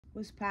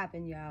What's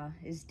poppin', y'all?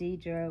 It's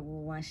Deidre with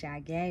One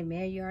Shot Game.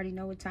 Man, you already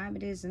know what time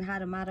it is and how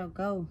the motto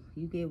go.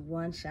 You get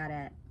one shot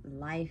at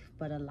life,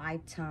 but a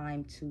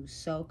lifetime to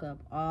soak up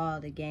all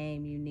the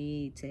game you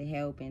need to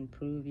help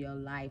improve your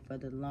life for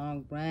the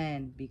long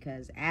run.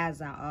 Because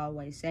as I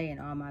always say in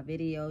all my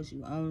videos,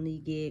 you only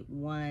get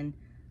one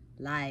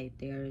life.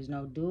 There is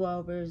no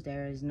do-overs.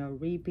 There is no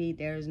repeat.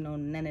 There is no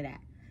none of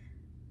that.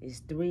 It's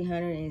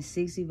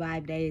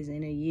 365 days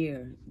in a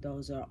year.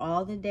 Those are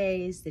all the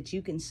days that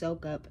you can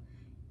soak up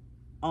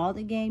all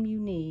the game you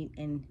need,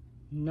 and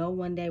no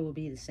one day will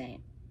be the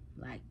same.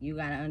 Like, you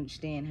got to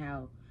understand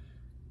how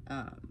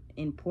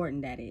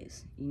important that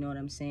is. You know what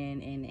I'm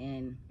saying?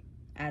 And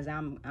as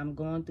I'm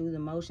going through the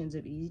motions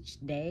of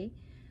each day,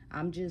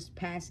 I'm just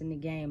passing the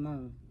game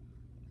on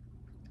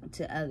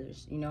to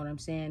others. You know what I'm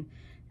saying?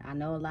 I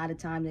know a lot of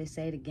times they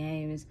say the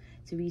game is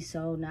to be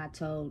sold, not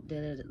told.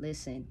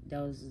 Listen,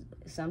 those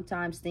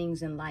sometimes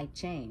things in life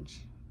change.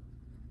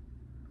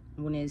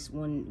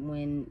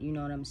 When you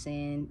know what I'm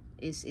saying,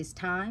 it's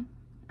time,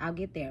 I'll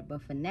get there.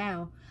 But for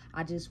now,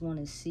 I just want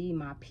to see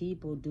my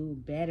people do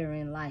better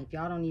in life.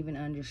 Y'all don't even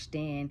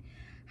understand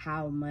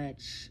how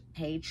much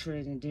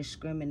hatred and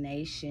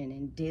discrimination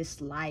and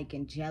dislike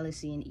and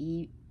jealousy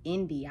and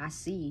envy I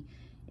see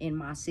in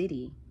my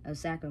city of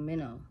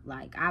Sacramento.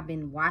 Like, I've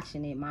been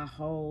watching it my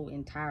whole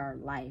entire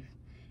life.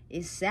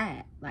 It's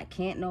sad. Like,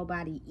 can't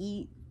nobody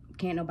eat,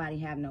 can't nobody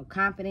have no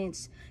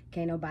confidence,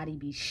 can't nobody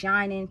be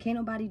shining, can't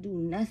nobody do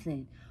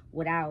nothing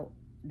without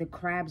the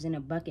crabs in a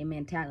bucket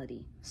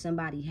mentality,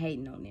 somebody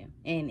hating on them.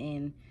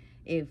 And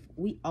if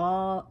we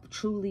all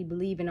truly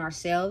believe in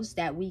ourselves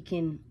that we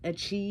can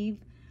achieve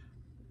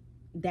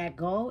that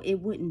goal, it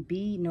wouldn't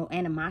be no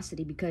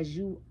animosity, because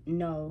you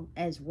know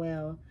as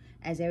well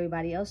as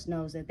everybody else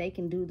knows that they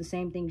can do the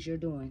same things you're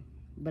doing.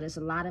 But it's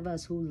a lot of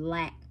us who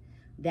lack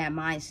that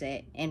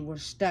mindset, and we're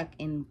stuck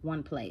in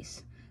one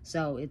place.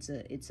 So it's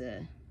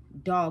a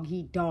dog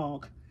eat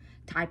dog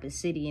type of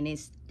city, and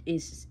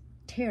it's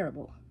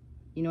terrible.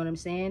 You know what I'm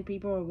saying?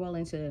 People are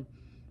willing to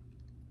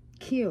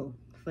kill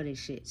for this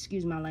shit.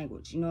 Excuse my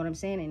language. You know what I'm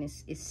saying? And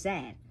it's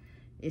sad.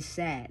 It's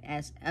sad.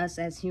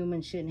 As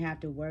humans shouldn't have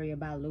to worry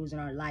about losing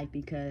our life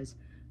because,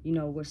 you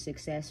know, we're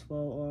successful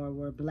or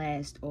we're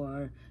blessed,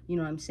 or, you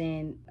know what I'm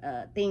saying,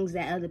 things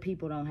that other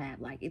people don't have.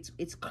 Like,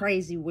 it's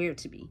crazy weird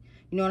to me.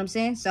 You know what I'm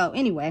saying? So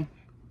anyway,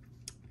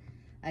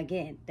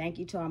 again, thank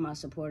you to all my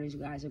supporters.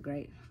 You guys are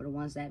great. For the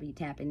ones that be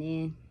tapping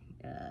in,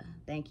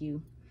 thank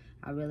you.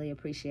 I really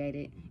appreciate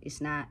it.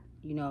 It's not,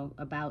 you know,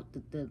 about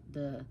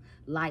the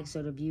likes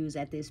or the views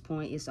at this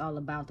point. It's all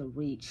about the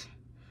reach.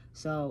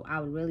 So I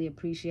would really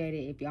appreciate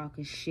it if y'all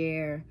could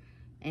share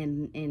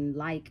and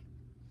like,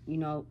 you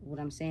know what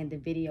I'm saying, the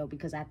video,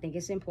 because I think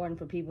it's important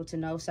for people to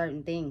know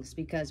certain things,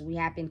 because we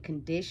have been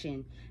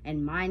conditioned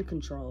and mind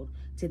controlled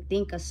to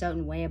think a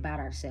certain way about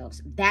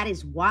ourselves. That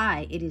is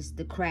why it is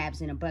the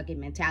crabs in a bucket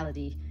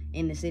mentality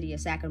in the city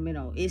of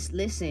Sacramento.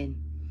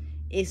 Listen,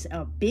 it's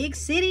a big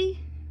city,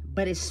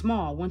 but it's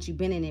small once you've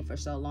been in it for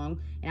so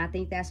long. And I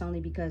think that's only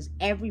because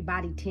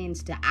everybody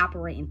tends to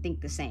operate and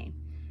think the same.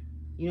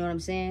 You know what I'm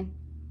saying?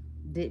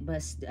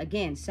 But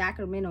again,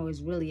 Sacramento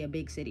is really a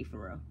big city for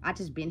real. I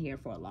just been here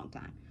for a long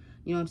time.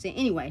 You know what I'm saying?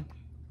 Anyway,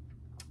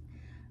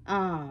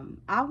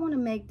 I want to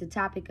make the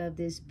topic of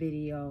this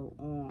video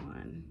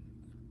on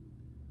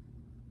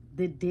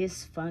the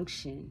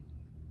dysfunction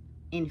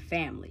in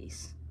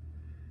families,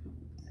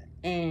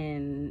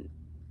 and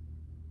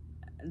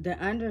the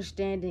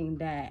understanding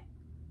that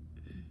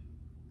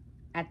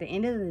at the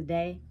end of the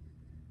day,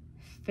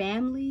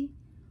 family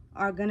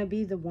are going to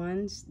be the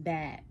ones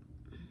that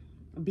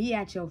be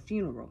at your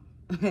funeral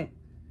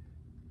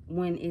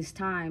when it's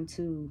time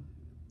to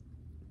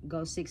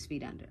go 6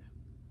 feet under.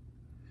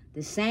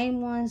 The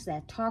same ones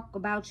that talk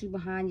about you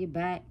behind your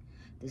back,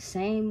 the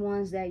same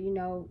ones that, you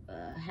know,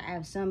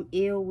 have some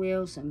ill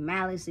will, some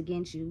malice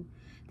against you,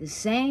 the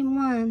same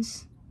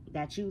ones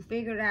that you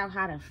figured out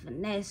how to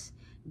finesse,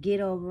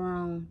 get over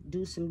on,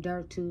 do some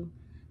dirt to,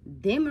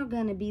 them are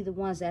going to be the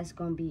ones that's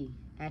going to be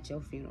at your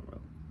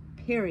funeral.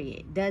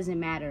 Period. Doesn't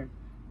matter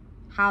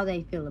how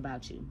they feel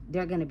about you.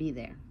 They're going to be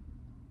there.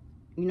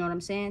 You know what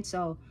I'm saying?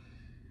 So,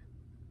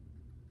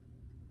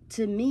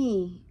 to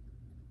me,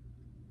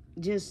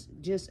 just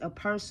a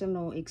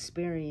personal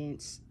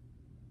experience,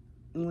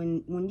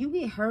 when you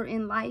get hurt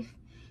in life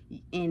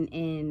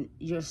and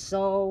your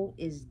soul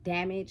is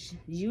damaged,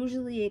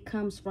 usually it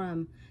comes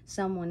from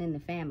someone in the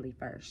family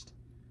first.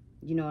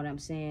 You know what I'm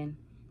saying?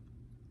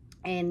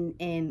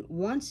 And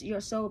once your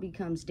soul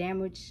becomes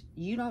damaged,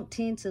 you don't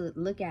tend to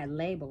look at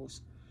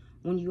labels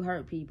when you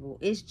hurt people.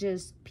 It's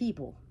just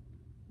people.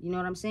 You know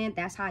what I'm saying?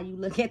 That's how you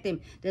look at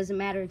them. Doesn't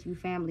matter if you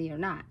family or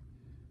not.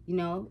 You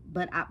know,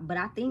 but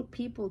I think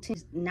people tend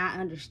to not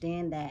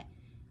understand that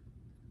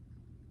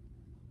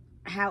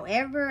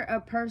however a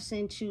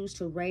person choose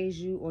to raise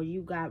you, or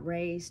you got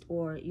raised,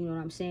 or, you know what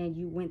I'm saying,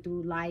 you went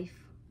through life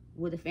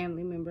with a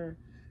family member,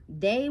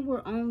 They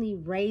were only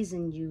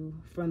raising you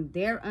from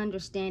their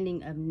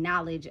understanding of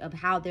knowledge of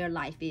how their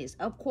life is.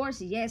 Of course,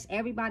 yes,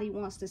 everybody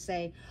wants to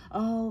say,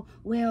 oh,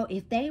 well,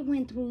 if they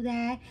went through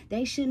that,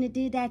 they shouldn't have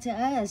did that to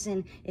us.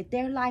 And if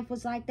their life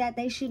was like that,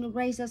 they shouldn't have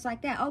raised us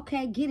like that.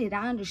 Okay, get it.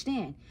 I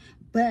understand.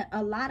 But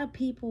a lot of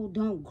people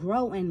don't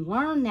grow and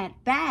learn that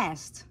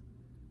fast,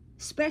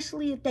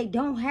 especially if they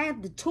don't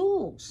have the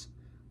tools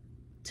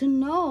to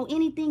know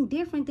anything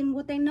different than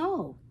what they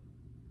know.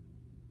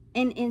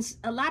 And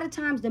a lot of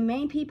times the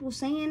main people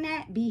saying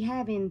that be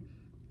having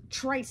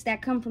traits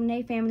that come from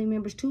their family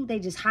members too. They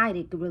just hide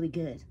it really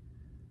good.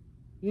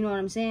 You know what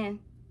I'm saying?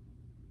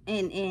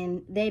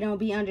 And they don't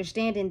be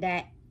understanding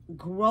that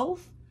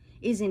growth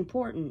is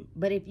important.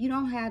 But if you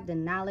don't have the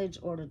knowledge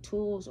or the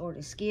tools or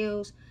the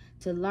skills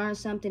to learn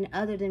something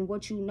other than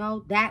what you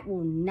know, that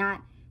will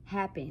not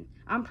happen.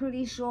 I'm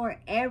pretty sure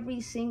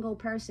every single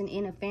person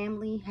in a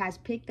family has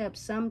picked up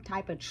some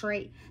type of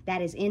trait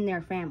that is in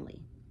their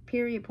family.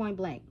 Period, point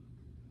blank.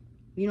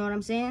 You know what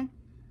I'm saying?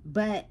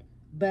 But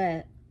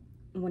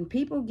when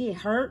people get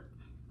hurt,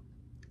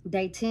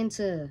 they tend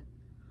to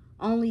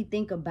only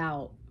think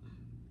about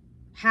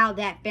how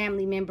that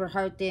family member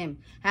hurt them,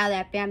 how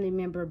that family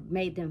member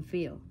made them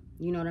feel.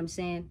 You know what I'm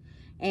saying?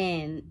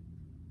 And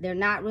they're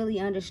not really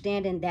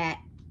understanding that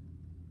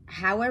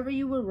however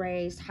you were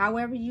raised,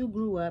 however you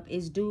grew up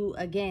is due,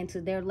 again,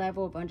 to their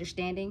level of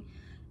understanding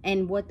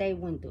and what they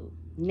went through.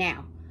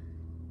 Now,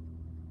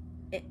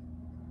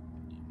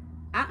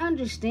 I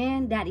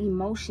understand that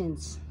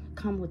emotions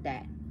come with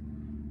that.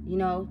 You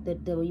know,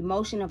 the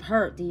emotion of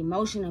hurt, the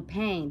emotion of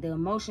pain, the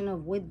emotion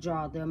of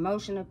withdrawal, the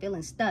emotion of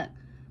feeling stuck,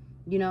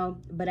 you know.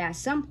 But at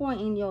some point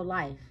in your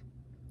life,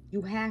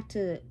 you have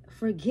to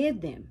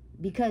forgive them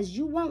because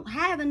you won't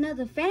have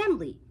another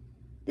family.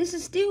 This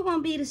is still going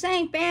to be the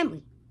same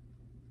family.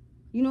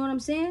 You know what I'm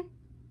saying?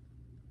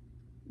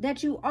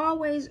 That you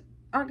always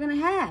are going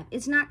to have.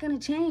 It's not going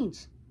to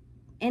change.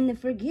 And the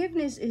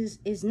forgiveness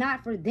is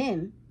not for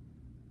them.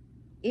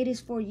 It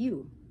is for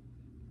you.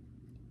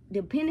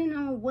 Depending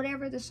on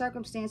whatever the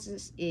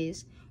circumstances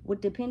is,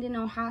 depending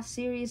on how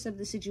serious of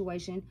the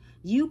situation,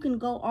 you can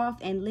go off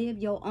and live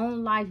your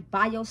own life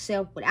by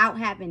yourself without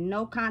having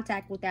no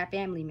contact with that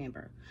family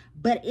member.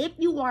 But if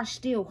you are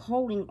still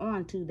holding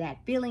on to that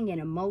feeling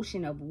and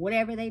emotion of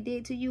whatever they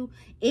did to you,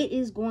 it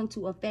is going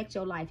to affect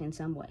your life in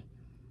some way.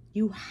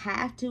 You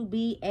have to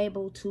be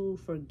able to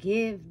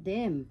forgive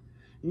them,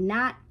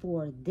 not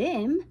for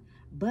them,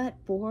 but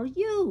for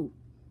you.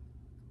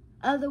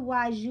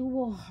 Otherwise, you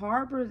will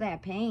harbor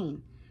that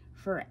pain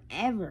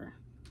forever.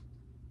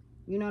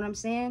 You know what I'm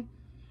saying?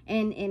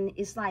 And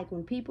it's like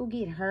when people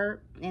get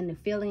hurt and the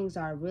feelings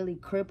are really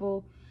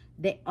crippled,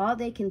 all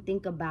they can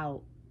think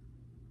about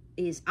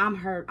is I'm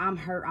hurt, I'm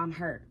hurt, I'm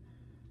hurt.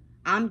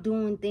 I'm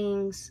doing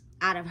things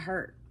out of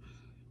hurt.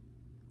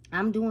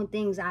 I'm doing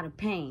things out of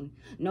pain.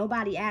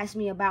 Nobody asked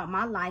me about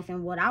my life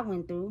and what I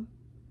went through.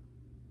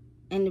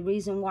 And the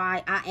reason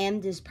why I am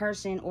this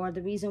person, or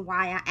the reason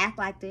why I act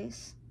like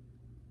this.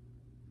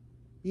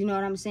 You know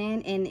what I'm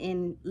saying?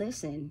 And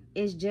listen,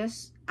 it's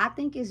just, I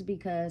think it's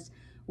because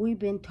we've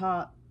been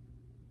taught,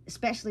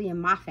 especially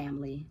in my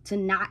family, to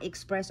not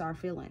express our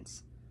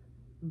feelings.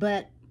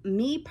 But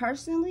me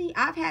personally,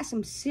 I've had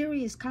some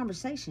serious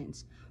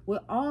conversations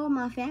with all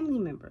my family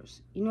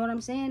members. You know what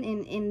I'm saying?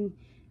 And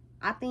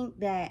I think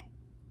that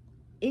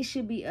it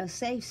should be a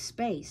safe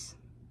space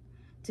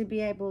to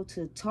be able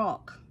to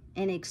talk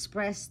and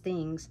express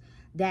things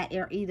that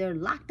are either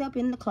locked up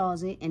in the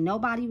closet and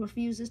nobody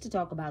refuses to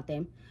talk about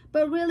them,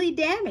 but really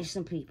damage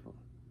some people.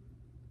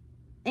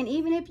 And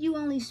even if you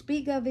only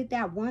speak of it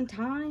that one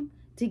time,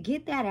 to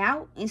get that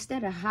out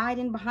instead of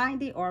hiding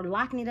behind it or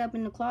locking it up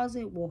in the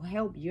closet will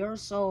help your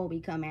soul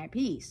become at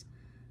peace.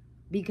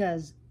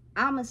 Because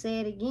I'm going to say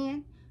it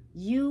again,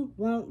 you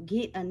won't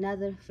get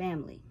another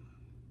family.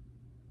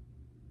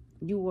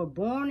 You were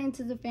born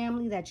into the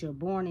family that you're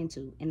born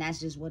into, and that's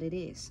just what it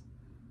is.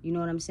 You know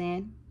what I'm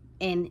saying?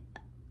 And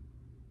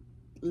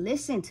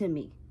listen to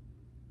me.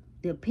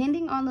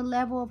 Depending on the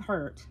level of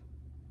hurt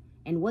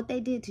and what they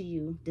did to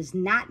you does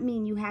not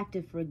mean you have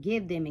to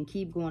forgive them and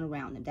keep going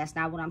around them. That's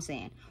not what I'm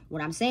saying.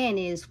 What I'm saying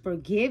is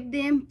forgive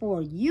them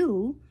for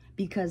you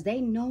because they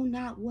know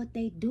not what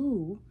they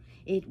do.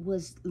 It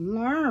was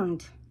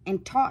learned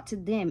and taught to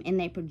them, and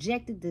they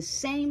projected the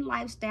same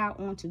lifestyle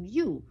onto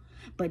you.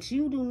 But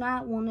you do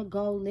not want to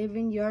go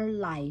living your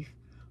life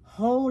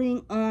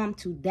holding on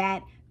to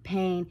that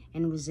pain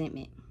and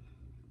resentment,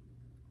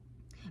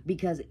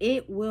 because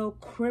it will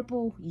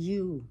cripple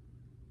you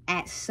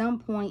at some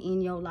point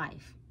in your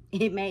life.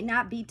 It may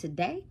not be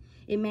today,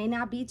 it may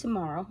not be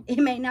tomorrow, it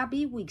may not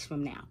be weeks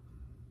from now,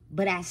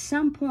 but at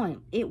some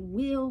point it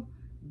will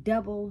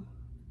double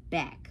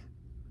back.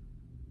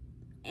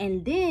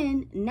 And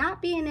then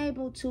not being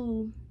able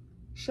to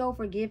show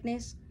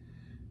forgiveness,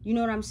 you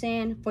know what I'm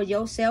saying, for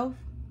yourself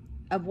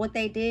of what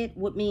they did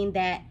would mean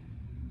that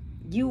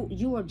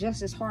you are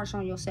just as harsh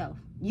on yourself.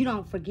 You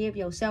don't forgive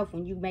yourself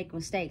when you make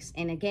mistakes.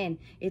 And again,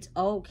 it's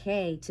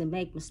okay to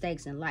make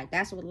mistakes in life.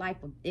 That's what life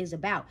is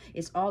about.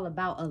 It's all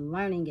about a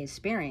learning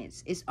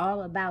experience. It's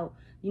all about,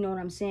 you know what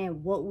I'm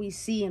saying, what we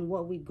see and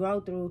what we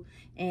grow through,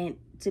 and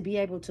to be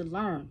able to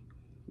learn,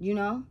 you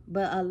know.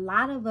 But a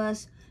lot of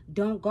us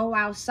don't go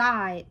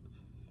outside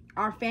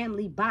our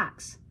family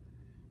box,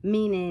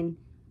 meaning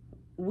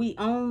we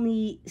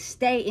only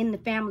stay in the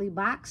family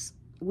box,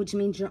 which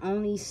means you're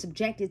only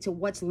subjected to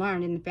what's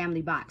learned in the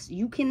family box.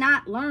 You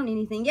cannot learn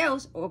anything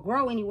else or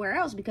grow anywhere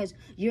else because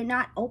you're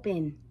not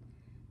open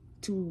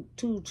to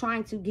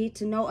trying to get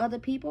to know other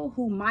people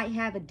who might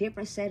have a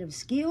different set of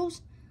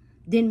skills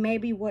than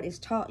maybe what is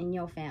taught in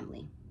your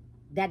family.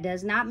 That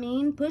does not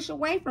mean push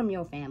away from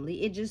your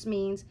family. It just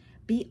means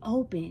be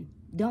open.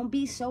 Don't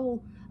be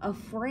so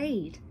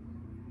afraid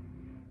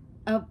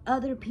of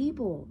other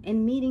people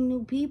and meeting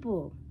new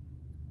people.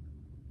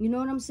 You know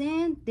what I'm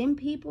saying? Them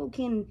people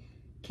can,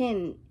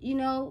 you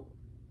know,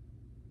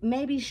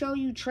 maybe show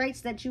you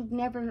traits that you've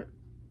never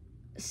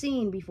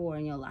seen before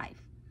in your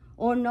life,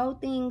 or know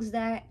things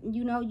that,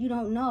 you know, you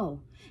don't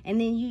know. And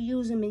then you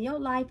use them in your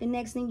life, and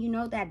next thing you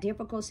know, that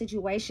difficult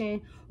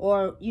situation,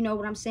 or, you know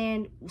what I'm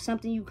saying,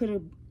 something you could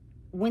have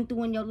went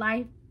through in your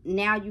life,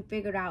 now you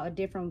figured out a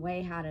different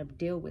way how to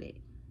deal with it.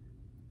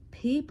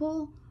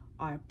 People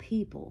are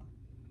people.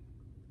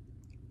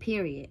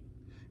 Period.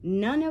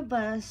 None of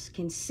us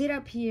can sit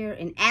up here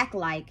and act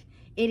like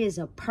it is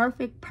a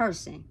perfect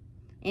person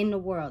in the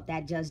world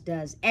that just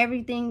does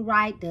everything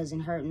right,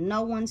 doesn't hurt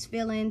no one's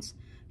feelings,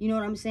 you know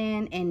what I'm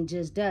saying, and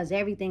just does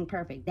everything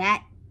perfect.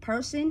 That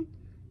person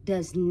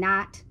does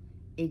not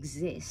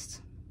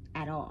exist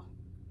at all.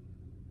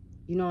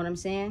 You know what I'm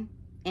saying?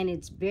 And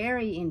it's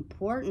very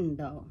important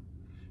though,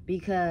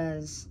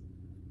 because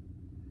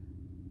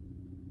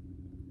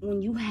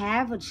when you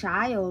have a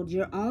child,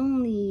 you're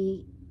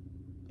only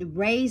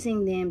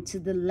raising them to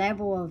the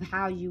level of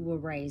how you were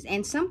raised.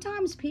 And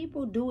sometimes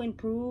people do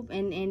improve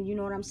and you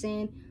know what I'm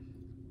saying,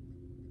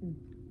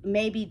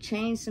 maybe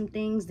change some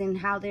things than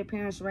how their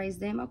parents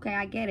raised them. Okay,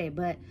 I get it.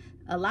 But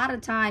a lot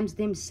of times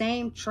them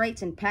same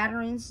traits and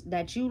patterns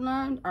that you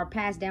learned are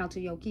passed down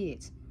to your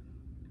kids.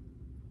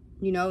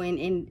 You know,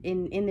 in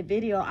the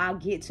video, I'll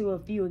get to a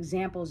few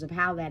examples of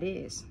how that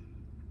is.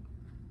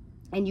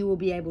 And you will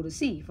be able to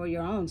see for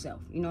your own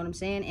self. You know what I'm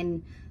saying?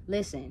 And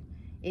listen,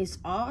 it's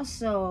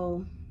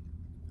also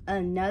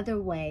another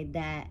way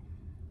that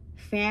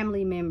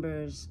family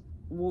members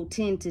will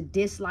tend to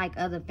dislike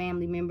other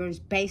family members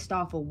based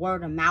off of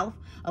word of mouth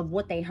of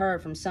what they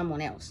heard from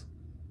someone else.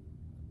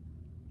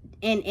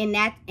 And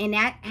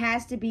that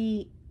has to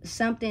be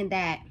something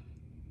that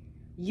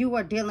you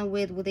are dealing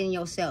with within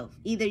yourself.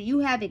 Either you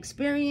have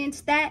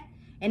experienced that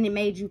and it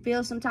made you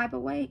feel some type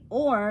of way,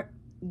 or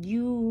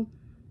you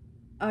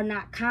are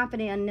not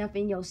confident enough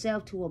in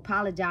yourself to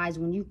apologize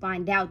when you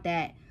find out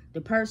that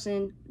the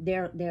person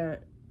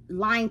they're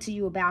lying to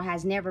you about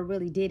has never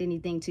really did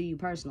anything to you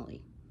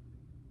personally.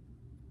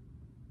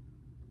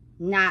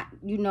 Not,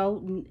 you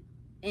know,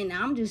 and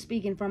I'm just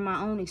speaking from my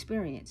own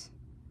experience.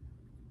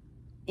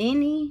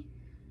 Any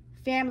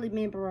family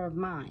member of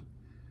mine,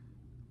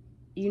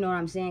 you know what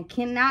I'm saying,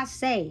 cannot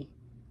say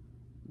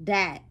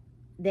that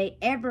they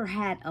ever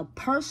had a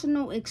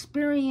personal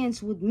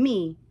experience with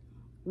me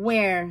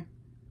where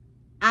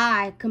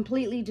I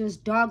completely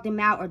just dogged them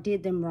out or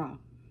did them wrong.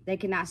 They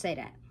cannot say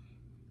that.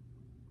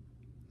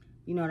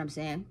 You know what I'm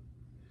saying?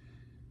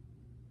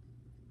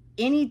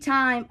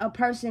 Anytime a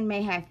person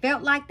may have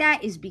felt like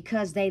that is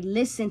because they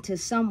listened to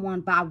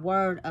someone by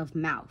word of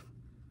mouth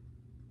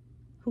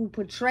who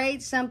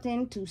portrayed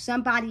something to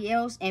somebody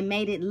else and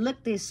made it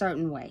look this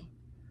certain way.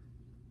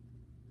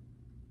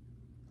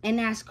 And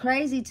that's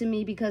crazy to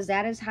me, because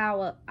that is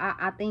how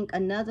I think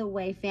another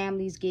way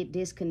families get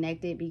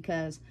disconnected,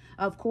 because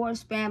of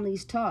course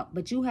families talk,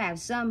 but you have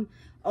some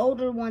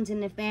older ones in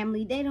the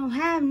family, they don't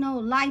have no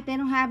life, they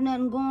don't have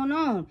nothing going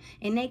on,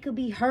 and they could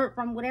be hurt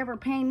from whatever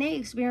pain they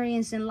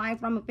experience in life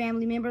from a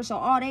family member. So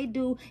all they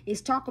do is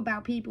talk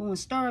about people and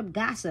stir up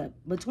gossip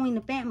between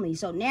the family.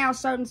 So now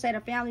certain set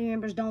of family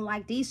members don't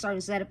like these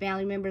certain set of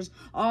family members,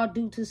 all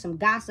due to some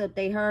gossip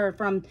they heard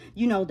from,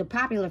 you know, the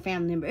popular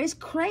family member. It's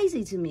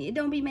crazy to me. It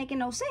don't be making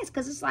no sense,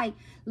 because it's like,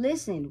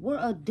 listen, we're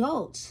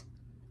adults.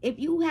 If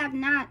you have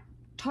not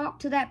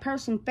talked to that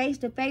person face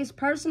to face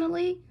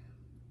personally,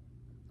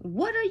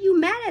 what are you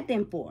mad at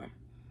them for?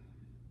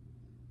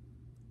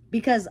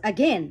 Because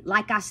again,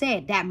 like I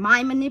said, that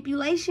mind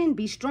manipulation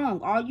be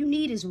strong. All you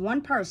need is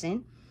one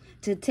person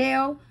to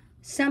tell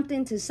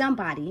something to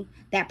somebody.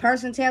 That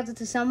person tells it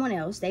to someone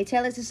else. They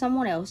tell it to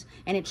someone else,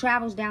 and it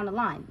travels down the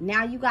line.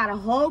 Now you got a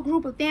whole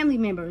group of family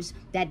members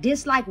that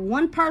dislike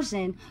one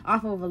person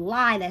off of a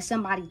lie that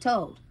somebody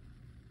told,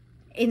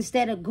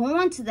 instead of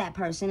going to that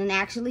person and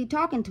actually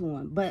talking to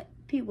him. But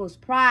people's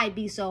pride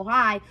be so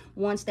high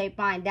once they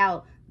find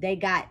out they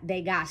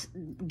got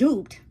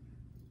duped.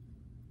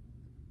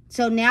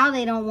 So now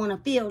they don't want to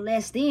feel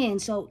less than.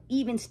 So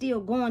even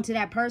still going to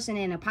that person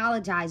and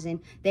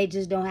apologizing, they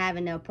just don't have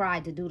enough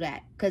pride to do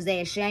that, because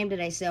they're ashamed of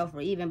themselves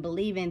for even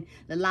believing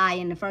the lie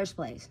in the first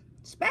place.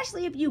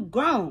 especially if you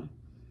grown.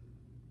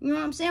 You know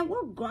what I'm saying?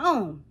 We're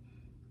grown.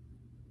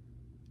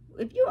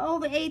 If you're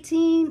over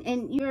 18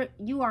 and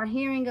you are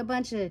hearing a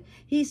bunch of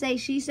he say,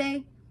 she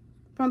say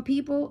from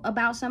people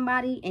about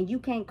somebody, and you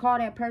can't call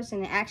that person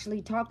and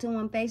actually talk to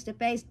them face to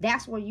face,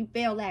 that's where you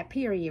fail at,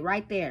 period,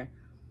 right there.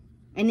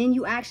 And then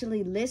you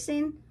actually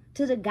listen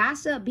to the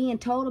gossip being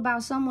told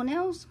about someone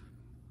else.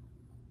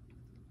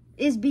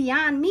 It's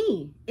beyond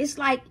me. It's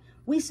like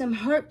we some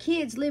hurt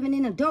kids living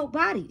in adult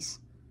bodies.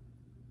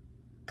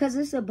 Because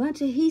it's a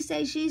bunch of he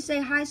say, she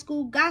say high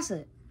school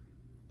gossip.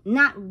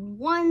 Not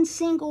one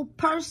single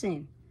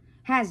person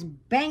has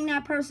banged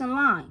that person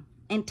line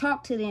and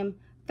talked to them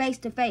face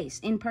to face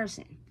in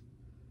person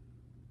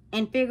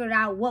and figured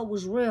out what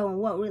was real and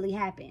what really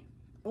happened.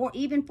 Or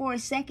even for a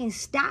second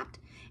stopped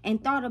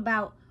and thought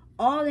about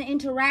all the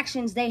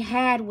interactions they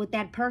had with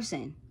that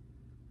person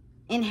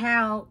and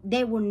how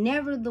they were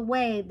never the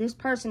way this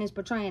person is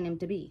portraying them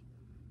to be.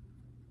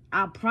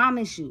 I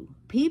promise you,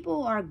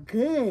 people are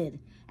good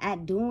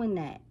at doing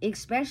that,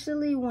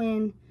 especially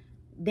when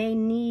they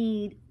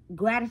need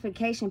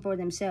gratification for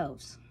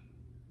themselves.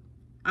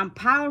 I'm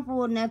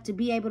powerful enough to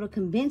be able to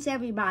convince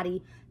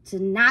everybody to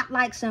not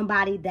like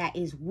somebody that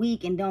is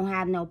weak and don't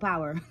have no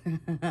power.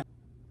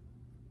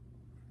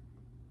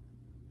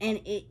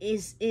 And it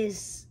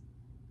is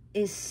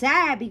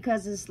sad,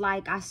 because it's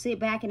like I sit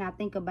back and I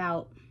think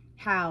about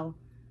how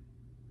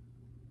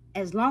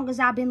as long as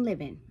I've been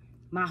living,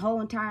 my whole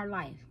entire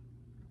life,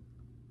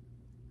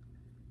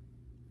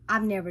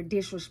 I've never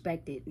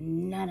disrespected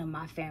none of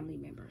my family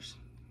members.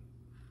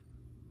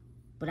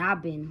 But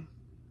I've been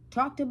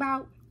talked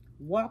about,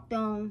 walked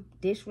on,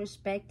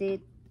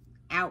 disrespected,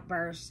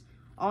 outbursts,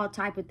 all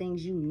type of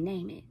things, you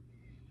name it.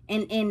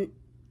 And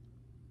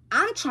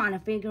I'm trying to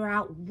figure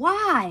out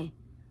why.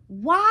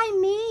 Why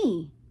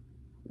me?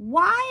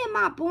 Why am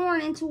I born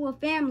into a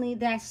family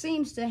that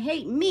seems to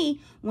hate me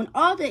when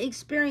all the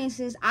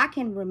experiences I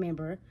can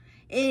remember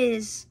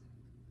is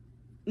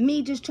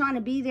me just trying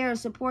to be there and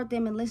support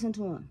them and listen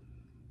to them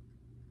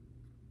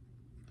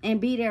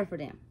and be there for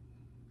them?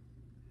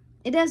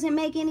 It doesn't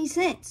make any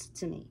sense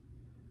to me.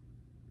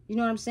 You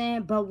know what I'm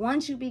saying? But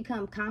once you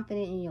become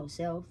confident in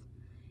yourself,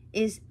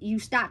 is you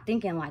stop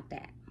thinking like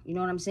that. You know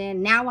what I'm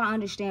saying? Now I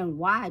understand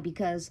why,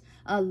 because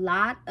a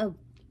lot of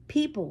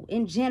people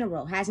in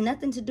general, has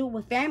nothing to do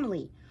with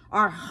family,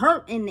 are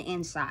hurt in the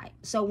inside.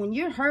 So when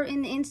you're hurt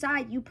in the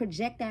inside, you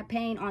project that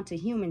pain onto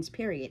humans,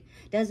 period.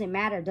 Doesn't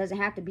matter. Doesn't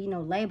have to be no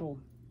label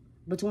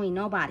between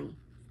nobody.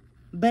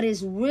 But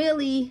it's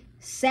really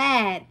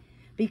sad,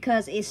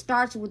 because it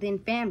starts within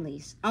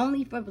families.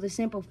 Only for the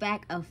simple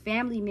fact a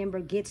family member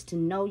gets to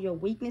know your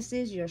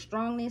weaknesses, your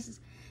strongness,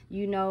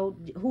 you know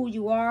who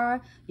you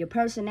are, your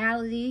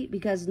personality,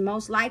 because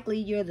most likely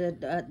you're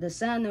the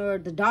son or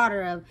the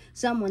daughter of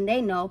someone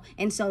they know,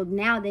 and so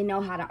now they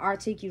know how to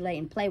articulate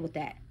and play with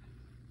that.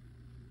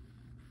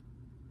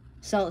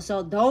 So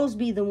those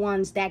be the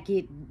ones that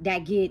get,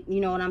 you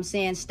know what I'm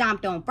saying,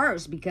 stomped on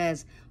first,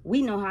 because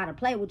we know how to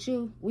play with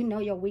you. We know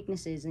your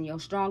weaknesses and your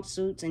strong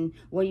suits and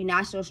where you're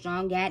not so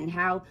strong at, and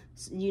how,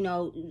 you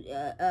know,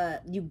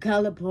 you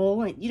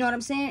gullible, and you know what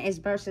I'm saying, as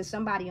versus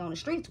somebody on the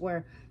streets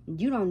where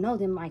you don't know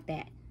them like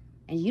that,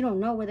 and you don't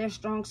know where their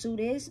strong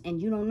suit is,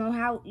 and you don't know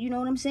how, you know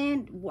what I'm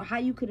saying, how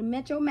you could have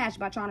met your match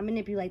by trying to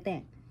manipulate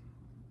that.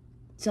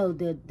 So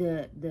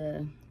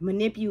the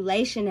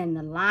manipulation and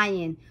the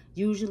lying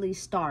usually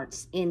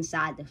starts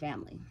inside the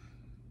family,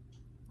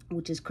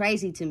 which is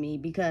crazy to me,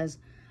 because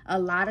a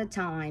lot of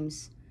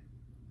times,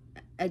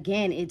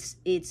 again,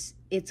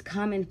 it's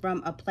coming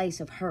from a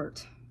place of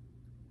hurt.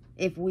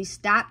 If we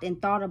stopped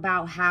and thought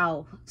about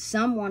how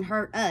someone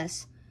hurt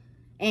us,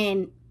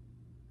 and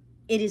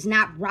it is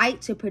not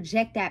right to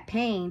project that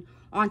pain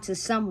onto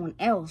someone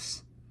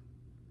else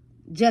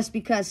just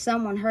because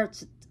someone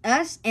hurts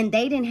us and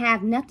they didn't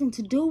have nothing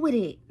to do with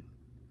it.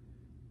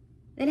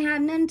 They didn't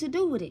have nothing to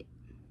do with it.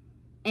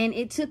 And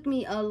it took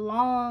me a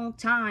long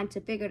time to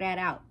figure that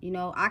out. You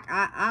know,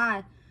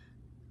 I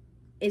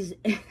is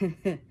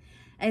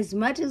as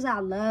much as I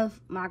love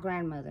my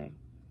grandmother,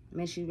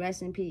 may she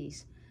rest in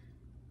peace,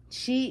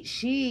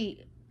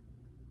 she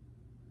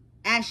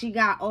as she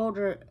got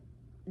older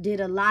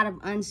did a lot of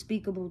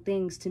unspeakable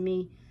things to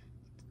me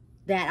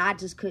that I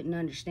just couldn't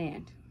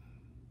understand.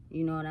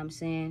 You know what I'm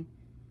saying?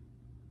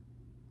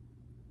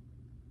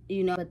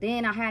 You know, but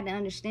then I had to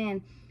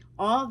understand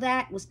all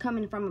that was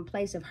coming from a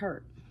place of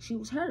hurt. She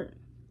was hurt.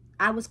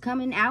 I was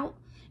coming out,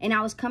 and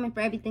I was coming for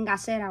everything I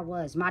said I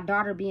was. My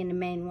daughter being the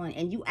main one.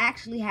 And you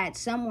actually had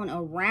someone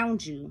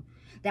around you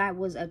that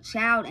was a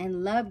child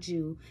and loved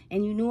you,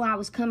 and you knew I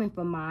was coming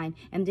for mine,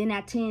 and then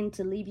I tend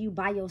to leave you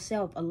by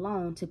yourself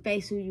alone to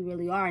face who you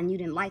really are, and you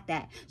didn't like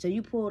that. So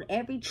you pulled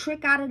every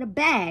trick out of the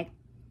bag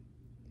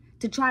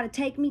to try to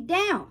take me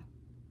down.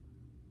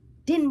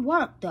 Didn't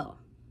work, though.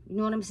 You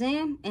know what I'm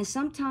saying? And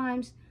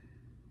sometimes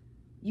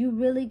you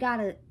really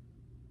gotta,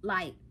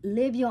 like,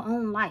 live your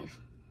own life.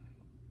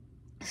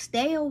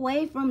 Stay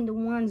away from the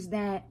ones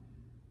that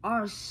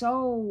are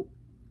so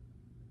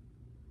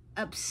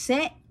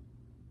upset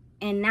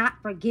and not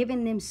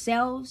forgiving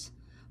themselves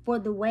for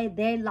the way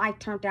their life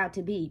turned out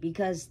to be,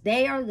 because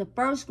they are the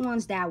first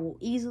ones that will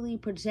easily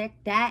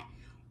project that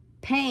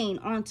pain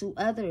onto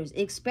others,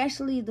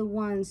 especially the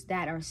ones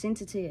that are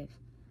sensitive.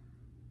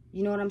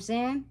 You know what I'm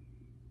saying?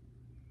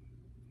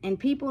 And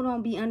people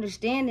don't be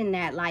understanding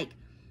that. Like,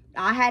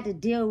 I had to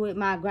deal with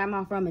my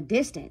grandma from a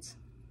distance.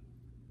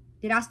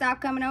 Did I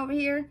stop coming over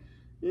here?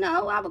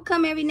 No, I would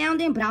come every now and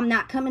then, but I'm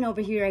not coming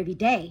over here every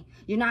day.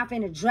 You're not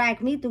finna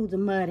drag me through the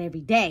mud every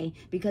day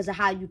because of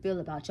how you feel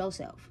about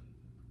yourself.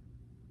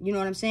 You know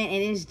what I'm saying?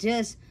 And it's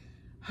just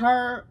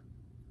her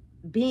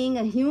being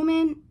a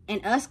human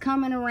and us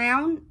coming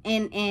around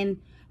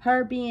and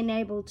her being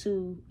able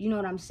to, you know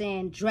what I'm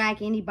saying,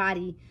 drag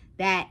anybody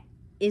that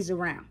is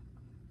around.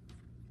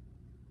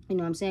 You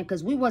know what I'm saying?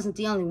 Because we wasn't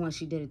the only one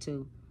she did it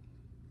to.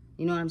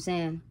 You know what I'm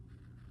saying?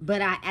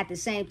 But at the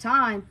same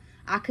time,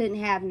 I couldn't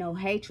have no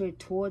hatred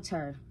towards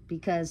her,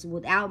 because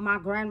without my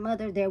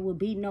grandmother, there would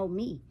be no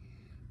me.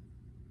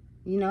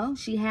 You know,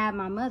 she had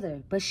my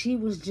mother, but she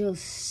was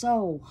just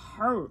so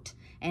hurt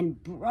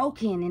and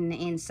broken in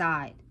the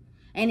inside.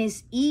 And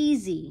it's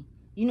easy.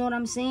 You know what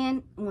I'm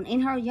saying? When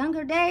in her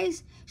younger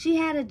days, she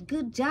had a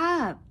good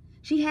job.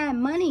 She had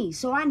money.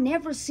 So I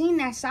never seen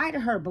that side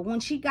of her. But when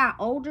she got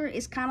older,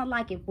 it's kind of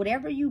like if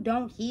whatever you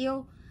don't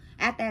heal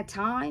at that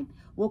time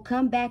will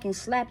come back and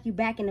slap you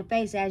back in the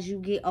face as you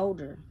get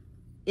older.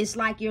 It's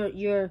like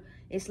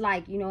it's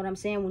like, you know what I'm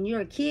saying? When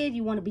you're a kid,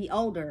 you want to be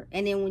older.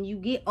 And then when you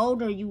get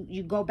older,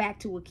 you go back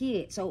to a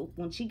kid. So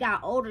when she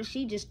got older,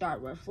 she just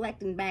started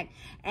reflecting back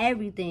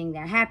everything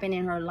that happened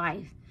in her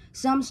life.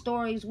 Some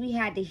stories we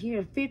had to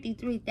hear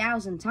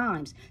 53,000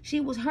 times. She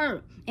was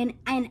hurt. And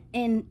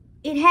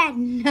it had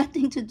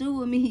nothing to do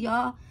with me,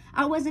 y'all.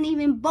 I wasn't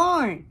even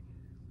born.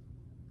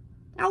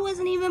 I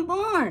wasn't even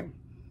born.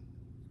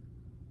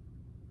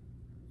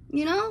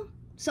 You know?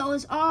 So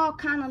it's all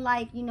kind of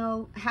like, you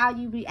know, how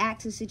you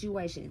react to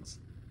situations.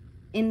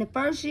 In the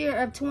first year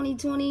of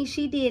 2020,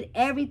 she did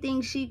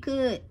everything she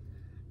could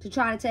to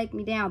try to take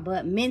me down.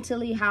 But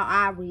mentally, how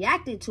I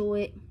reacted to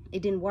it,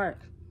 it didn't work.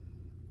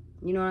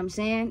 You know what I'm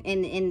saying?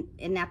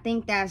 And I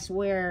think that's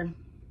where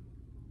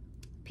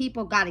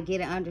people got to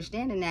get an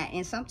understanding that.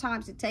 And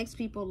sometimes it takes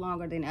people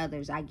longer than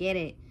others. I get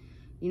it.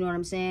 You know what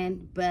I'm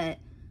saying? But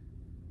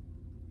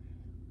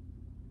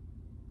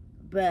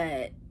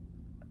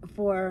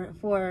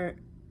for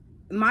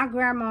my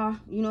grandma,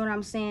 you know what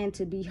I'm saying,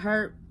 to be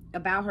hurt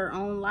about her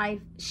own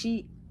life,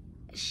 she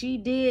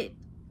did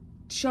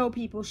show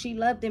people she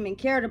loved them and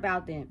cared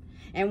about them.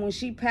 And when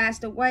she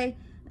passed away,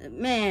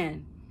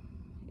 man,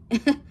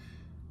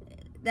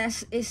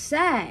 it's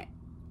sad.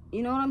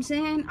 You know what I'm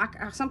saying?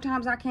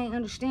 Sometimes I can't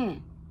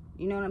understand.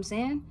 You know what I'm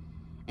saying?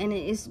 And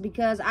it's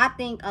because I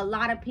think a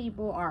lot of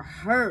people are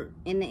hurt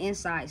in the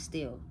inside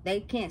still. They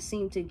can't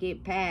seem to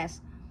get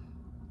past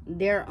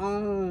their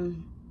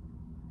own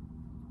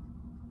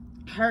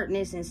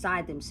hurtness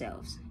inside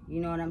themselves.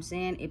 You know what I'm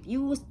saying? If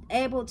you was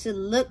able to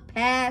look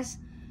past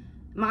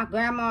my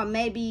grandma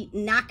maybe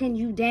knocking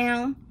you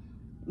down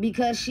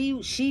because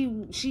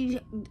she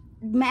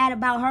mad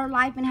about her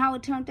life and how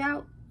it turned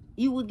out,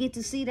 you would get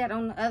to see that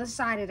on the other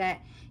side of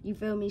that. You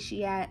feel me?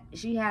 She had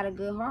a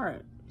good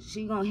heart.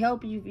 She gonna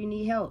help you if you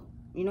need help.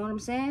 You know what I'm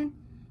saying?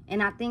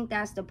 And I think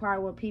that's the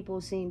part where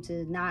people seem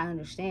to not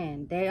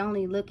understand. They're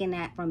only looking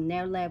at from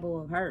their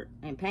level of hurt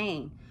and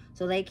pain,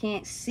 so they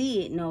can't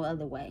see it no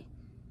other way.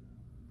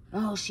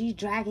 Oh, she's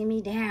dragging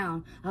me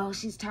down. Oh,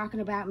 she's talking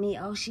about me.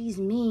 Oh, she's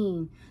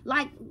mean.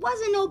 Like,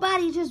 wasn't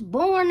nobody just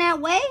born that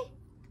way?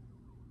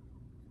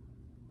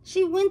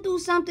 She went through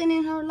something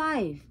in her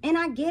life. And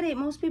I get it.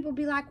 Most people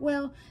be like,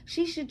 well,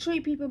 she should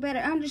treat people better.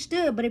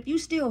 Understood. But if you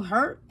still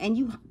hurt and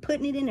you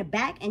putting it in the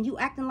back and you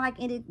acting like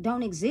it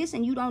don't exist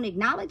and you don't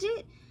acknowledge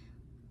it,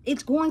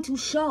 it's going to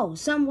show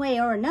some way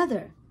or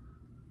another.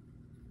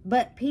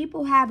 But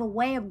people have a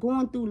way of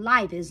going through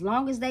life. As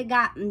long as they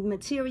got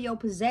material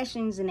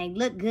possessions and they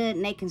look good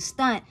and they can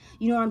stunt,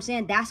 you know what I'm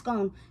saying? That's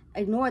going to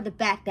ignore the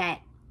fact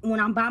that when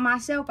I'm by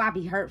myself, I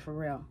be hurt for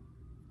real.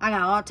 I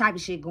got all type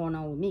of shit going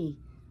on with me.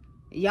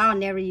 Y'all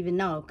never even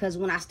know, because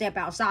when I step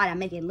outside, I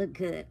make it look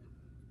good.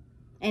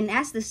 And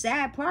that's the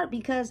sad part,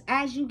 because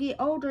as you get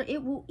older,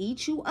 it will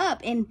eat you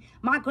up. And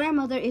my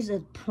grandmother is a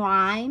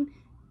prime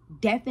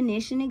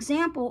definition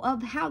example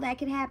of how that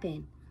could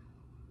happen.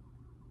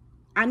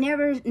 I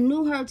never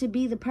knew her to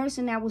be the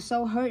person that was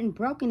so hurt and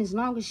broken as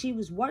long as she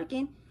was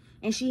working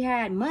and she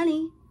had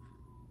money.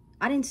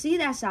 I didn't see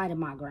that side of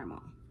my grandma.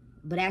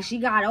 But as she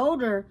got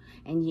older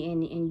and you're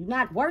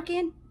not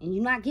working and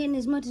you're not getting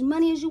as much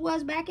money as you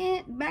was back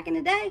in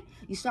the day,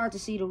 you start to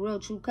see the real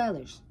true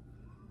colors.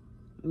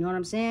 You know what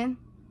I'm saying?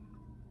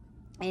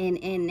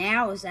 And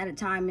now it's at a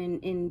time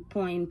in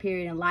point in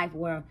period in life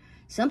where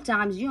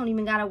sometimes you don't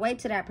even gotta wait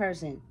till that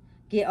person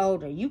get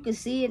older. You can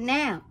see it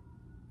now.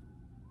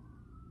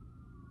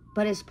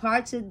 But it's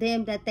parts of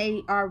them that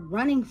they are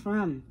running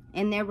from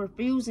and they're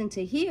refusing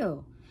to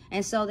heal.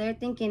 And so they're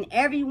thinking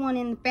everyone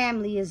in the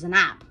family is an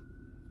op.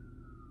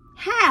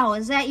 How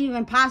is that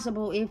even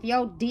possible if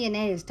your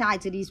DNA is tied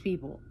to these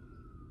people?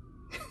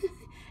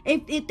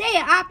 if they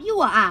are op, you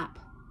are op.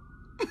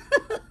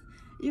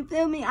 You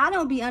feel me? I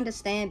don't be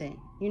understanding.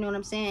 You know what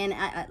I'm saying?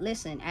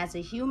 Listen, as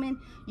a human,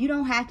 you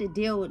don't have to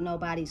deal with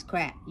nobody's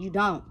crap. You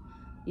don't.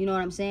 You know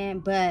what I'm saying?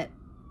 But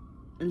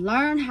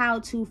learn how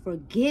to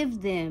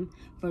forgive them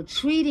for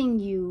treating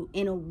you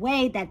in a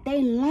way that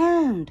they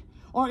learned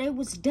or it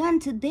was done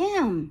to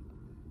them.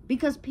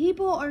 Because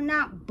people are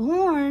not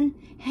born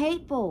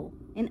hateful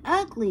and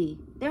ugly.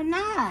 They're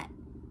not.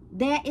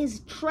 There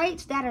is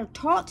traits that are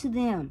taught to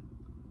them.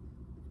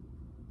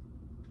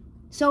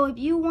 So if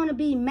you want to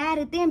be mad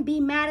at them,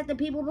 be mad at the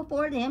people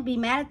before them, be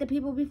mad at the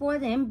people before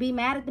them, be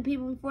mad at the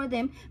people before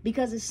them,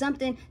 because it's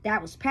something that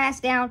was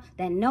passed down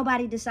that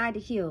nobody decided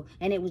to heal,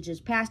 and it was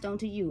just passed on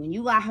to you, and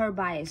you got hurt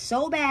by it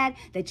so bad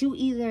that you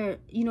either,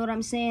 you know what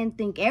I'm saying,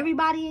 think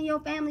everybody in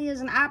your family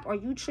is an op, or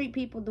you treat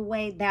people the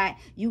way that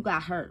you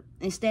got hurt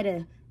instead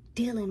of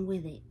dealing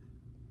with it,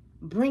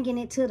 bringing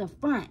it to the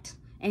front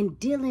and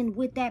dealing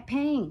with that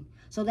pain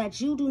so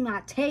that you do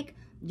not take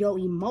your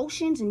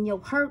emotions and your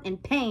hurt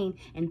and pain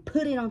and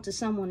put it onto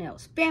someone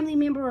else, family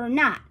member or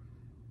not.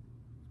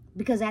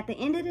 Because at the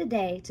end of the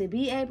day, to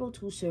be able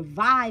to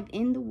survive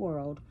in the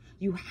world,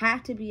 you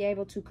have to be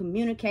able to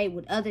communicate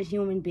with other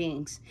human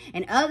beings.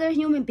 And other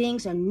human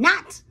beings are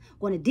not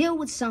going to deal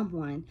with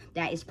someone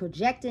that is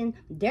projecting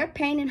their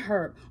pain and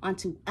hurt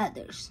onto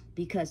others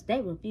because they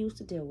refuse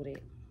to deal with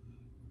it.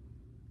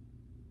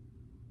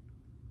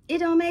 It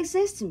don't make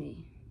sense to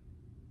me.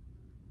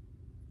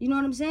 You know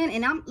what I'm saying?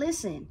 And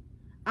listen,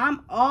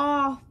 I'm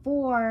all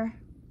for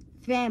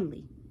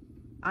family.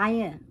 I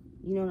am.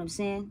 You know what I'm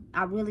saying?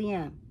 I really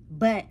am.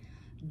 But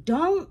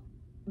don't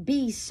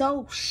be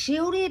so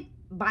shielded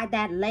by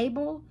that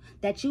label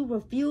that you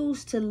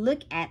refuse to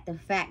look at the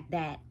fact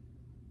that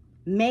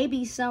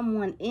maybe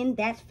someone in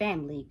that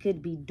family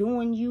could be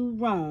doing you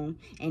wrong.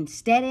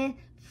 Instead of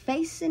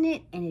facing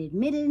it and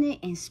admitting it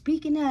and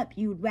speaking up,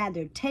 you'd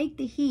rather take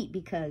the heat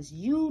because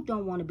you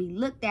don't want to be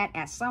looked at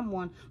as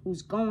someone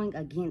who's going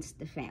against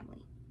the family.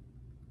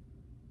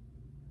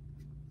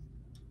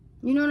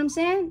 You know what I'm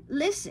saying?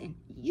 Listen,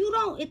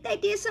 if they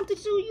did something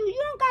to you,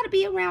 you don't got to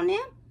be around them.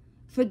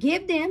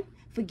 Forgive them,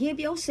 forgive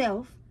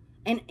yourself,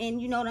 and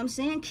you know what I'm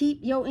saying?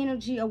 Keep your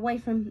energy away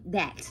from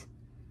that.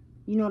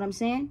 You know what I'm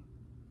saying?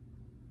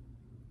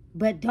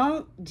 But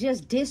don't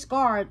just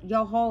discard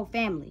your whole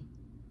family.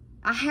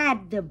 I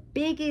had the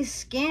biggest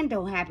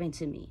scandal happen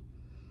to me.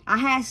 I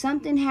had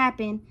something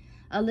happen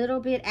a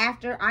little bit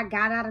after I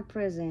got out of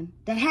prison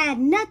that had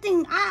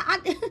nothing.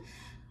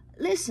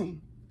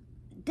 Listen,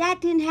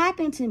 that didn't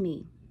happen to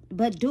me.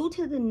 But due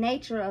to the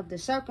nature of the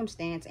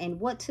circumstance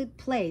and what took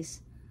place,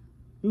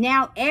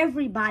 now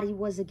everybody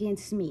was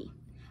against me.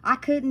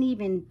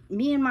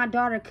 Me and my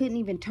daughter couldn't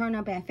even turn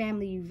up at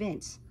family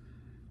events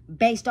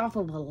based off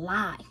of a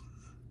lie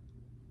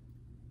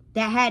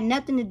that had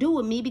nothing to do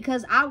with me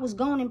because I was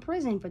gone in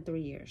prison for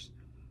 3 years.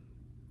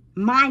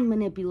 Mind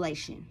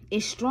manipulation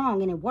is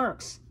strong and it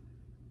works.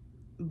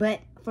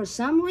 But for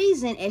some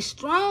reason, as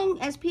strong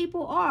as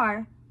people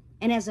are,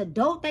 and as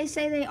adult they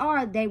say they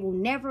are, they will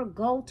never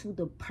go to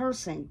the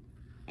person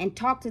and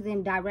talk to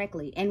them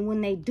directly. And when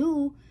they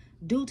do,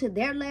 due to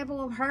their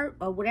level of hurt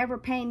or whatever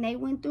pain they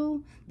went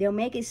through, they'll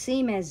make it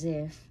seem as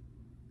if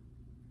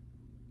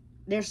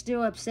they're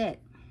still upset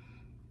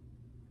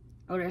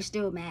or they're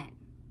still mad.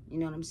 You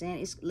know what I'm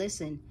saying?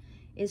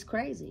 It's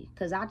crazy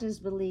because I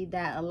just believe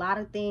that a lot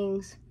of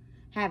things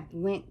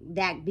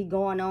that be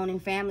going on in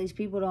families.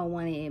 People don't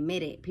want to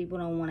admit it. People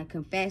don't want to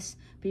confess.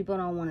 People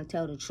don't want to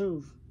tell the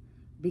truth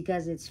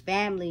because it's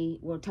family.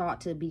 We're taught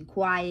to be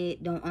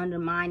quiet, don't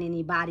undermine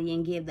anybody,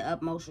 and give the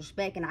utmost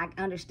respect. And I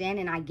understand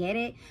and I get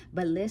it.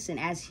 But listen,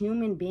 as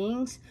human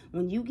beings,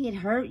 when you get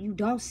hurt, you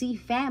don't see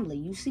family.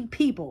 You see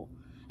people.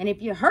 And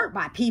if you're hurt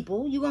by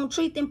people, you're going to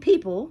treat them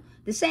people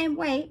the same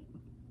way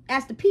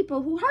as the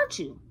people who hurt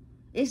you.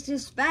 It's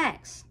just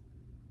facts.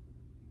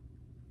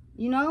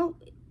 You know,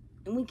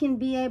 we can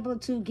be able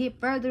to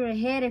get further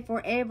ahead if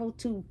we're able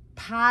to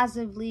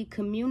positively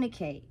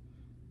communicate,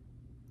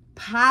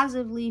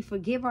 positively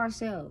forgive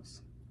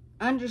ourselves,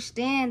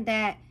 understand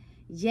that,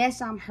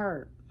 yes, I'm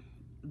hurt,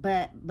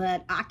 but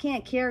I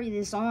can't carry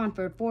this on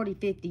for 40,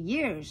 50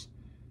 years.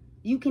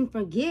 You can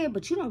forgive,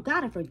 but you don't got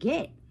to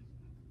forget.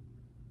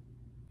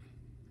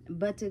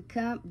 But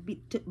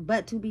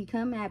to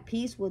become at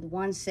peace with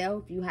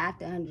oneself, you have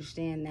to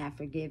understand that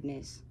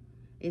forgiveness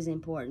is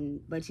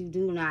important. But you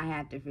do not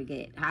have to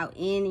forget how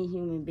any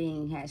human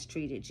being has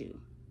treated you.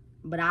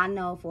 But I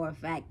know for a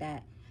fact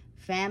that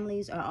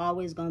families are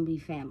always going to be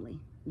family.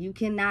 You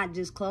cannot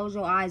just close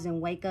your eyes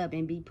and wake up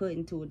and be put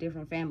into a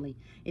different family.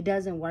 It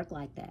doesn't work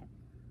like that.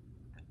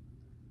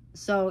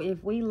 So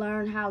if we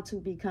learn how to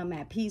become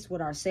at peace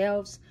with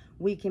ourselves,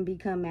 we can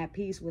become at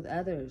peace with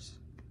others.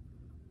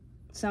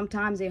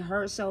 Sometimes it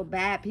hurts so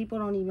bad, people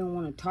don't even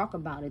want to talk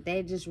about it.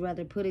 They just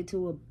rather put it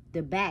to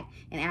the back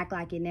and act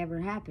like it never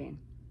happened.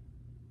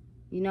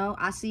 You know,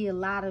 I see a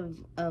lot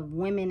of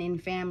women in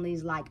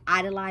families like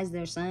idolize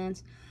their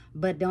sons,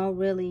 but don't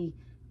really,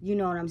 you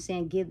know what I'm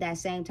saying, give that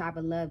same type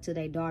of love to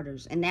their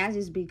daughters. And that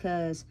is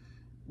because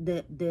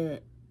the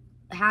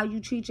how you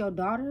treat your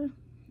daughter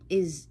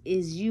is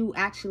you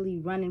actually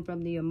running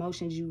from the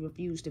emotions you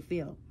refuse to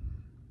feel.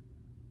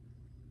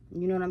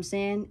 You know what I'm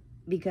saying?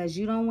 Because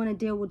you don't want to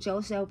deal with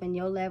yourself and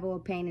your level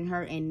of pain and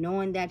hurt, and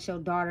knowing that your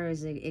daughter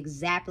is an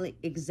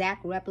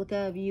exact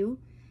replica of you,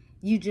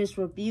 you just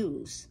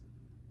refuse.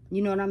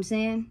 You know what I'm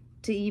saying?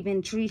 To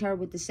even treat her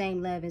with the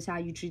same love as how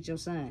you treat your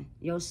son.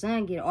 Your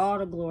son get all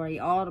the glory,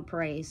 all the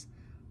praise.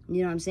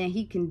 You know what I'm saying?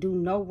 He can do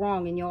no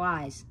wrong in your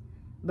eyes.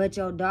 But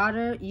your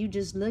daughter, you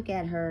just look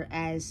at her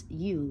as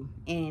you.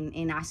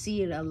 And I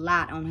see it a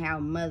lot on how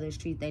mothers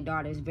treat their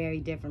daughters very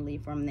differently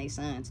from their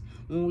sons,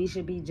 when we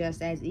should be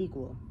just as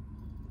equal.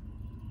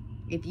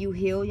 If you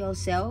heal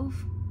yourself,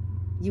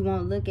 you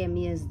won't look at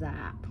me as the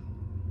op.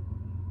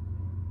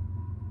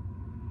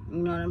 You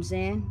know what I'm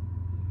saying?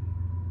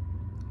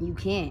 You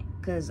can't,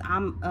 because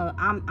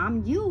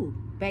I'm you,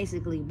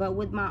 basically, but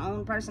with my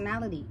own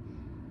personality.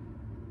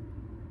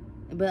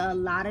 But a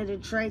lot of the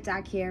traits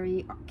I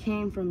carry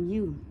came from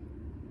you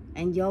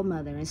and your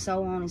mother, and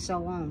so on and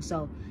so on.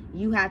 So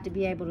you have to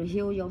be able to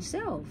heal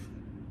yourself.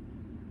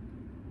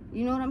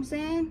 You know what I'm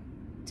saying?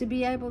 To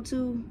be able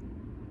to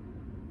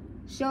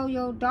show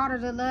your daughter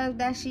the love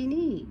that she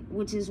needs,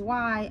 which is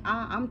why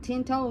I'm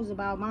 10 toes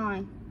about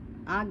mine.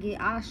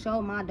 I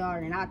show my daughter,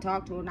 and I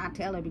talk to her, and I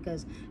tell her,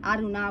 because I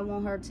do not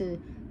want her to,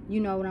 you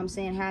know what I'm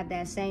saying, have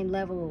that same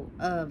level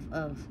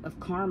of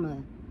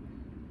karma,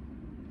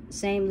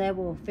 same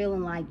level of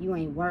feeling like you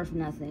ain't worth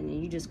nothing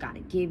and you just got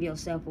to give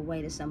yourself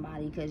away to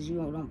somebody because you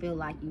don't feel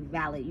like you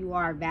valid. You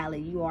are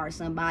valid. You are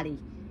somebody.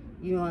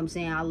 You know what I'm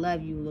saying? I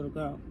love you, little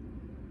girl.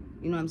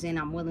 You know what I'm saying?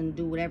 I'm willing to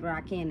do whatever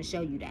I can to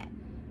show you that,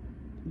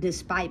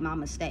 despite my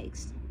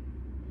mistakes.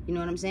 You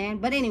know what I'm saying?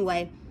 But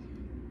anyway,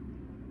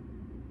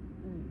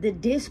 the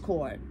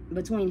discord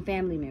between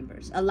family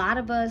members. A lot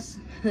of us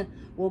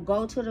will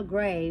go to the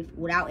grave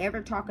without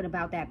ever talking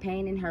about that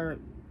pain and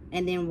hurt,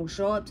 and then we'll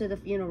show up to the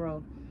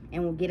funeral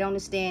and we'll get on the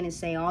stand and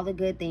say all the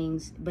good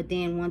things. But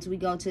then once we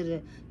go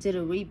to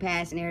the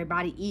repast and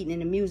everybody eating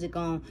and the music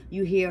on,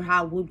 you hear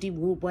how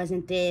whoop-de-whoop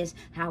wasn't this,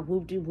 how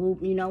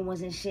whoop-de-whoop, you know,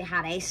 wasn't shit,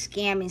 how they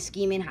scamming,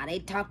 scheming, how they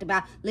talked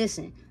about.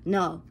 Listen,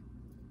 no.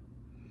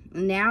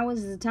 Now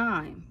is the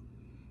time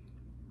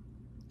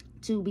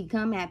to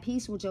become at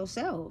peace with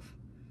yourself,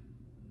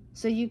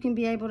 so you can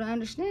be able to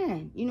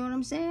understand. You know what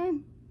I'm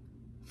saying?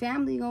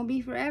 Family gonna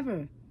be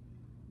forever.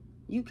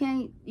 You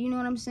can't, you know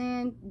what I'm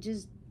saying,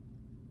 just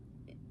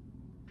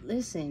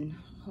listen,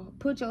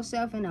 put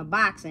yourself in a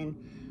box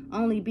and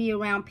only be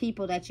around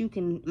people that you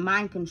can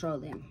mind control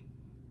them.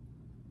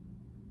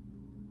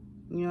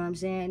 You know what I'm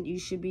saying? You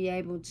should be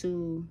able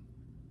to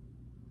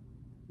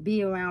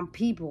be around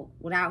people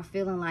without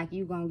feeling like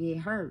you're gonna get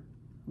hurt.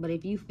 But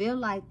if you feel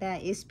like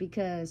that, it's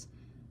because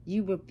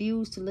you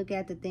refuse to look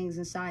at the things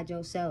inside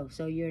yourself.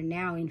 So you're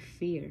now in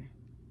fear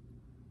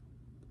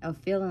of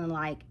feeling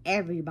like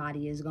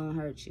everybody is gonna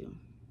hurt you.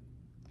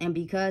 And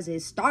because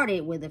it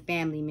started with a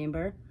family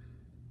member,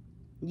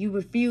 you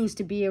refuse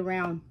to be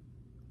around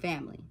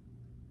family.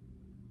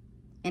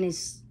 And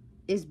it's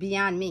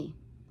beyond me.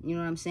 You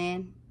know what I'm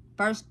saying?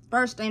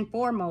 First and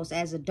foremost,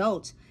 as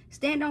adults,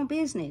 stand on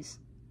business.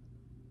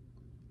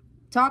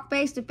 Talk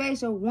face to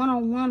face or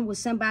one-on-one with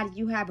somebody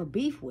you have a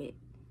beef with.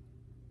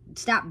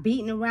 Stop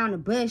beating around the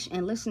bush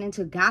and listening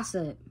to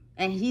gossip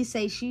and he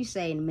say, she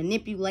say, and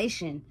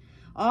manipulation.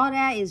 All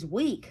that is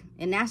weak.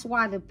 And that's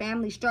why the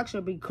family structure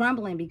be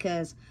crumbling,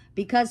 because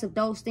of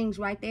those things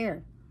right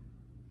there.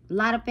 A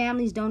lot of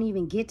families don't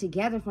even get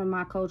together from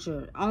my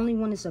culture, only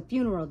when it's a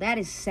funeral. That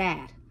is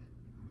sad.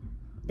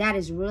 That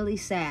is really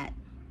sad.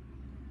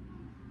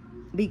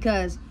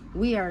 Because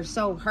we are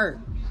so hurt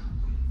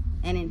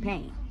and in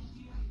pain.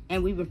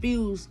 And we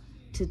refuse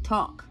to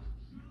talk.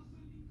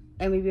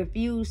 And we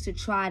refuse to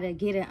try to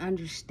get an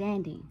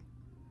understanding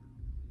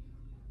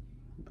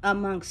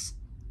amongst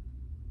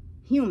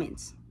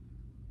humans.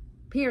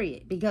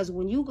 Period. Because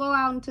when you go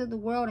out into the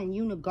world and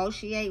you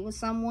negotiate with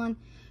someone,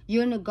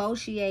 you're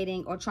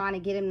negotiating or trying to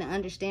get them to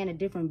understand a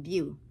different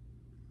view.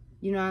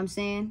 You know what I'm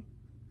saying?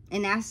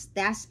 And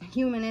that's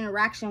human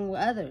interaction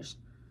with others.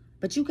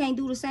 But you can't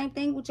do the same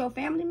thing with your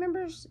family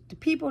members. The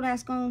people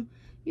that's going,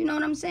 you know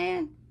what I'm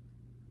saying?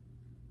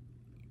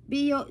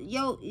 Be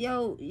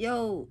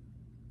your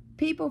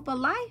people for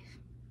life.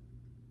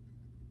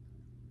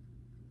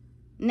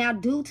 Now,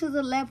 due to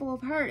the level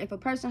of hurt, if a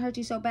person hurt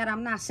you so bad,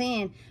 I'm not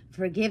saying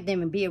forgive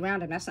them and be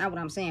around them. That's not what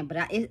I'm saying.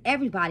 But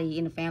everybody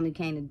in the family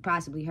can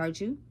possibly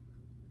hurt you.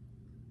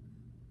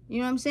 You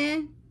know what I'm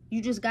saying?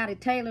 You just got to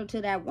tailor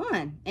to that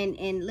one.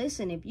 And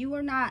listen, if you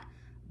are not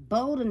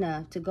bold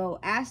enough to go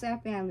ask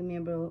that family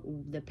member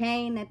the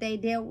pain that they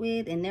dealt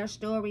with and their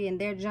story and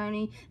their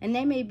journey, and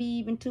they may be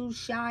even too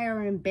shy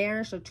or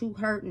embarrassed or too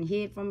hurt and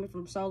hid from it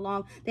from so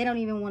long, they don't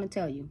even want to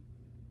tell you.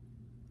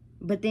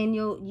 But then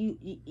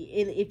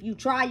if you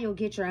try, you'll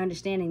get your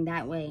understanding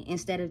that way,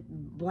 instead of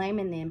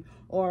blaming them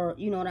or,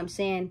 you know what I'm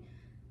saying,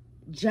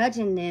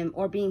 judging them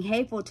or being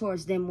hateful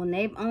towards them when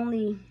they've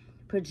only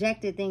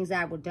projected things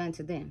that were done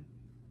to them.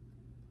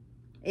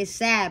 It's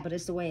sad, but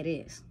it's the way it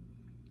is.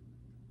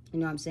 You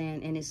know what I'm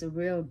saying? And it's a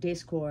real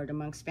discord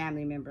amongst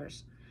family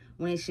members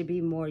when it should be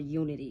more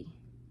unity.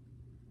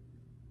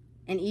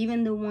 And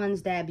even the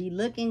ones that be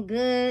looking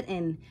good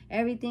and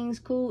everything's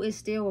cool, it's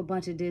still a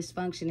bunch of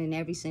dysfunction in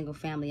every single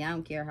family. I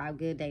don't care how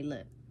good they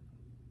look.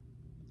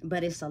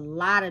 But it's a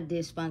lot of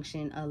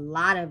dysfunction, a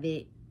lot of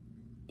it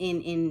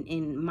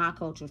in my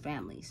culture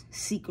families.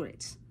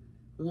 Secrets,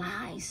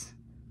 lies,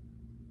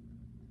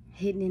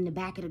 hidden in the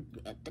back of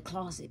the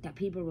closet that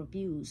people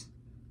refuse.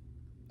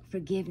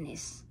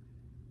 Forgiveness.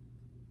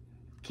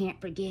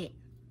 Can't forget.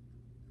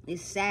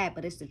 It's sad,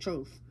 but it's the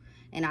truth.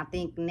 And I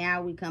think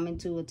now we come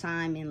into a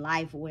time in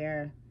life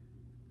where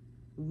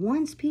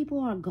once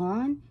people are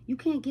gone, you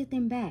can't get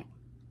them back.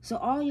 So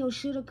all your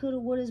shoulda, coulda,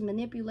 wouldas,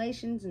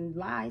 manipulations and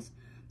lies,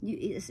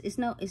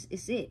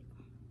 it's it.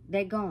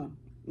 They're gone.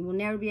 You will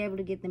never be able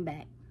to get them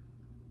back.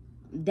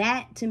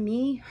 That to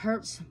me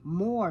hurts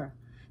more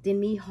than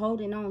me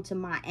holding on to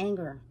my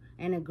anger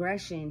and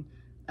aggression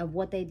of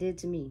what they did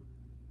to me.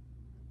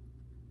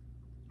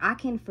 I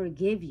can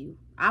forgive you.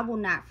 I will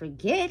not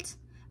forget,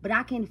 but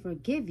I can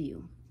forgive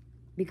you.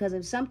 Because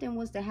if something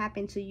was to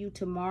happen to you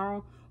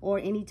tomorrow or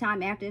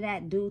anytime after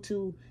that due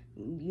to,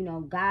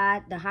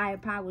 God, the higher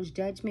power's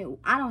judgment,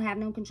 I don't have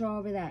no control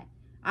over that.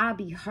 I'll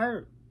be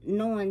hurt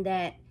knowing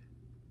that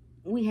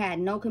we had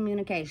no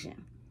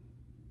communication.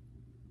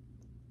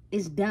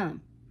 It's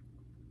dumb.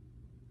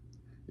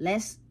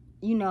 Let's,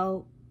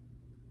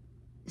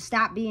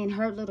 stop being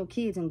hurt little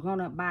kids and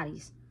grown-up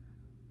bodies.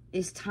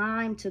 It's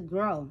time to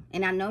grow.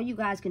 And I know you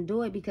guys can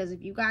do it, because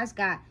if you guys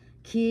got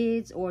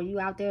kids or you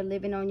out there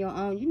living on your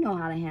own, you know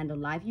how to handle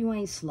life. You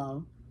ain't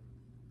slow.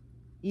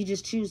 You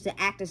just choose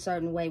to act a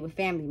certain way with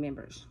family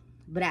members.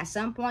 But at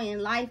some point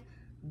in life,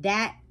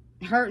 that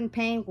hurt and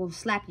pain will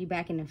slap you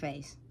back in the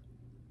face.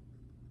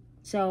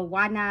 So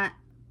why not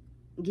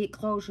get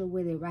closure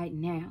with it right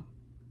now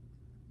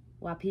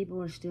while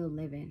people are still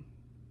living?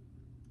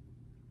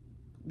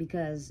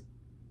 Because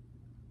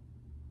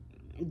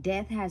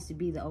death has to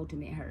be the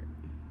ultimate hurt.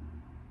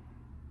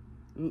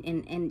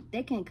 And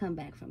they can't come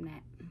back from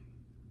that.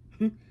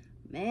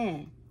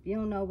 Man, if you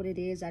don't know what it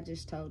is, I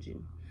just told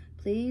you.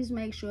 Please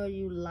make sure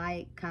you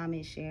like,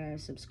 comment, share,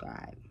 and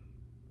subscribe.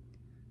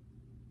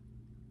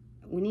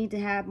 We need to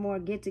have more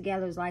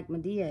get-togethers like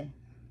Medea.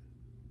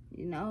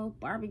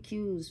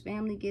 Barbecues,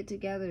 family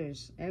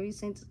get-togethers. Ever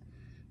since,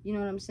 you know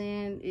what I'm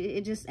saying?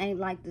 It just ain't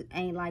like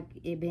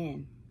it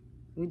been.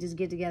 We just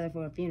get together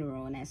for a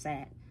funeral, and that's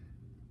sad.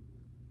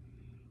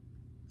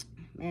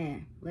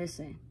 Man,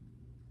 listen.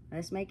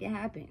 Let's make it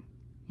happen.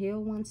 Heal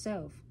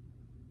oneself.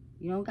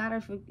 You don't gotta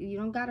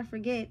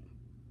forget,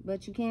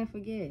 but you can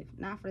forgive.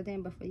 Not for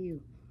them, but for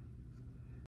you.